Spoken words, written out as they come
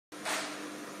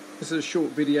This is a short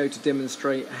video to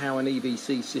demonstrate how an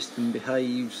EVC system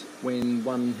behaves when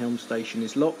one helm station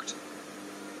is locked.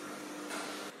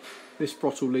 This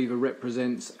throttle lever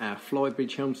represents our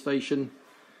flybridge helm station.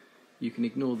 You can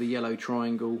ignore the yellow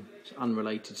triangle, it's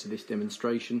unrelated to this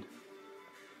demonstration.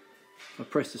 I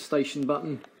press the station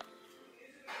button,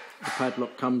 the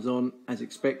padlock comes on as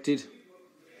expected,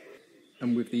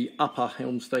 and with the upper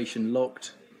helm station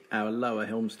locked, our lower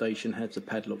helm station has the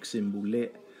padlock symbol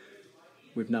lit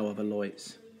with no other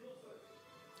lights.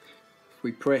 If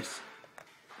we press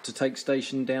to take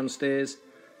station downstairs,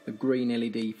 the green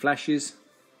LED flashes.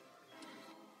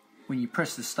 When you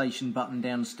press the station button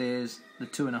downstairs, the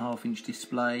 2.5-inch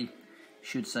display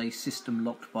should say system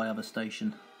locked by other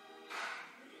station.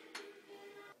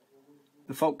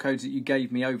 The fault codes that you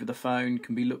gave me over the phone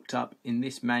can be looked up in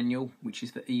this manual, which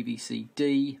is the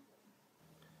EVC-D.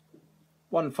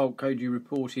 One fault code you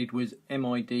reported was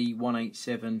MID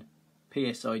 187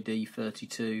 PSID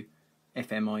 32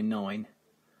 FMI 9.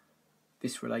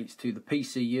 This relates to the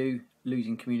PCU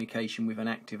losing communication with an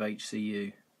active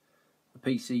HCU. The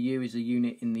PCU is a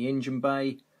unit in the engine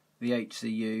bay, the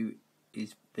HCU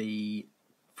is the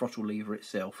throttle lever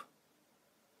itself.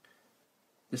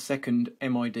 The second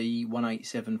MID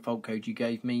 187 fault code you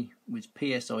gave me was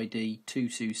PSID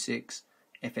 226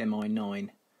 FMI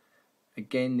 9.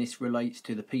 Again, this relates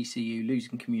to the PCU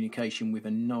losing communication with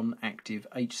a non-active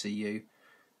HCU,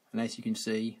 and as you can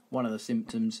see, one of the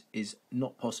symptoms is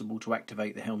not possible to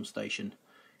activate the helm station,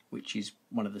 which is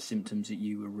one of the symptoms that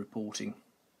you were reporting.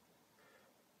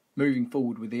 Moving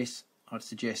forward with this, I'd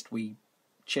suggest we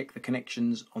check the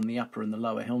connections on the upper and the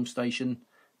lower helm station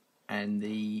and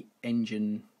the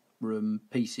engine room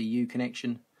PCU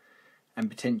connection, and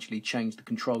potentially change the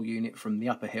control unit from the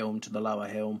upper helm to the lower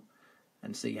helm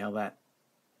and see how that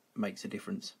makes a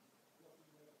difference.